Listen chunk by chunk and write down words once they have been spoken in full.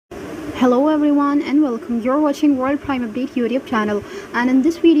Hello everyone and welcome. You're watching World Prime Update YouTube channel, and in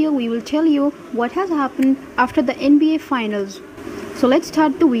this video we will tell you what has happened after the NBA Finals. So let's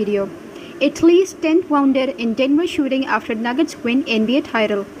start the video. At least 10 wounded in Denver shooting after Nuggets win NBA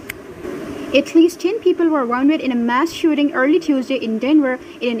title. At least 10 people were wounded in a mass shooting early Tuesday in Denver,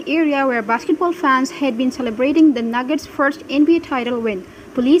 in an area where basketball fans had been celebrating the Nuggets' first NBA title win,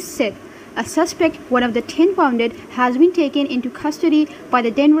 police said. A suspect, one of the 10 wounded, has been taken into custody by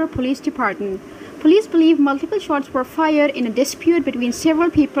the Denver Police Department. Police believe multiple shots were fired in a dispute between several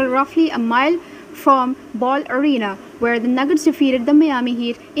people roughly a mile from Ball Arena, where the Nuggets defeated the Miami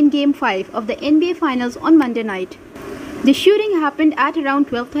Heat in Game 5 of the NBA Finals on Monday night. The shooting happened at around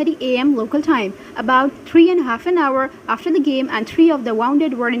 12:30 a.m. local time, about 3.5 hours after the game, and 3 of the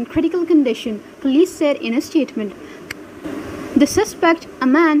wounded were in critical condition, police said in a statement. The suspect, a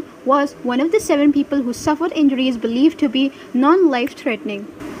man, was one of the 7 people who suffered injuries believed to be non-life-threatening.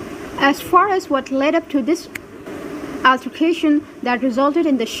 As far as what led up to this altercation that resulted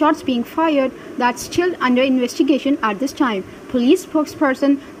in the shots being fired, that's still under investigation at this time, police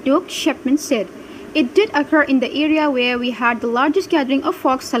spokesperson Doug Shepman said. It did occur in the area where we had the largest gathering of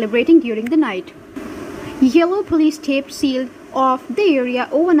folks celebrating during the night. Yellow police tape sealed off the area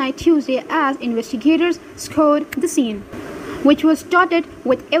overnight Tuesday as investigators scoured the scene, which was dotted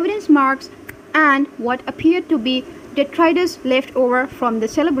with evidence marks and what appeared to be detritus left over from the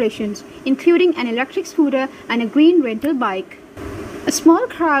celebrations, including an electric scooter and a green rental bike. A small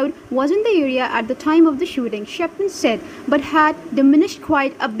crowd was in the area at the time of the shooting, Shepman said, but had diminished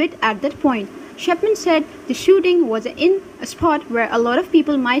quite a bit at that point. Shepman said the shooting was in a spot where a lot of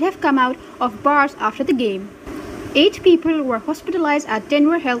people might have come out of bars after the game. 8 people were hospitalized at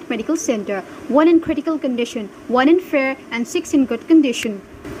Denver Health Medical Center, 1 in critical condition, 1 in fair, and 6 in good condition.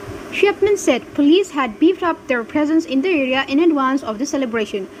 Shepman said police had beefed up their presence in the area in advance of the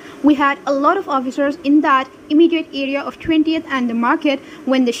celebration. We had a lot of officers in that immediate area of 20th and the Market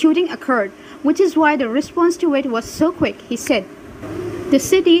when the shooting occurred, which is why the response to it was so quick, he said. The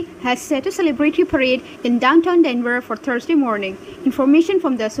city has set a celebratory parade in downtown Denver for Thursday morning. Information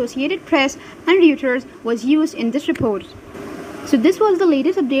from the Associated Press and Reuters was used in this report. So this was the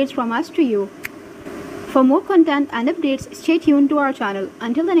latest updates from us to you. For more content and updates, stay tuned to our channel.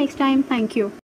 Until the next time, thank you.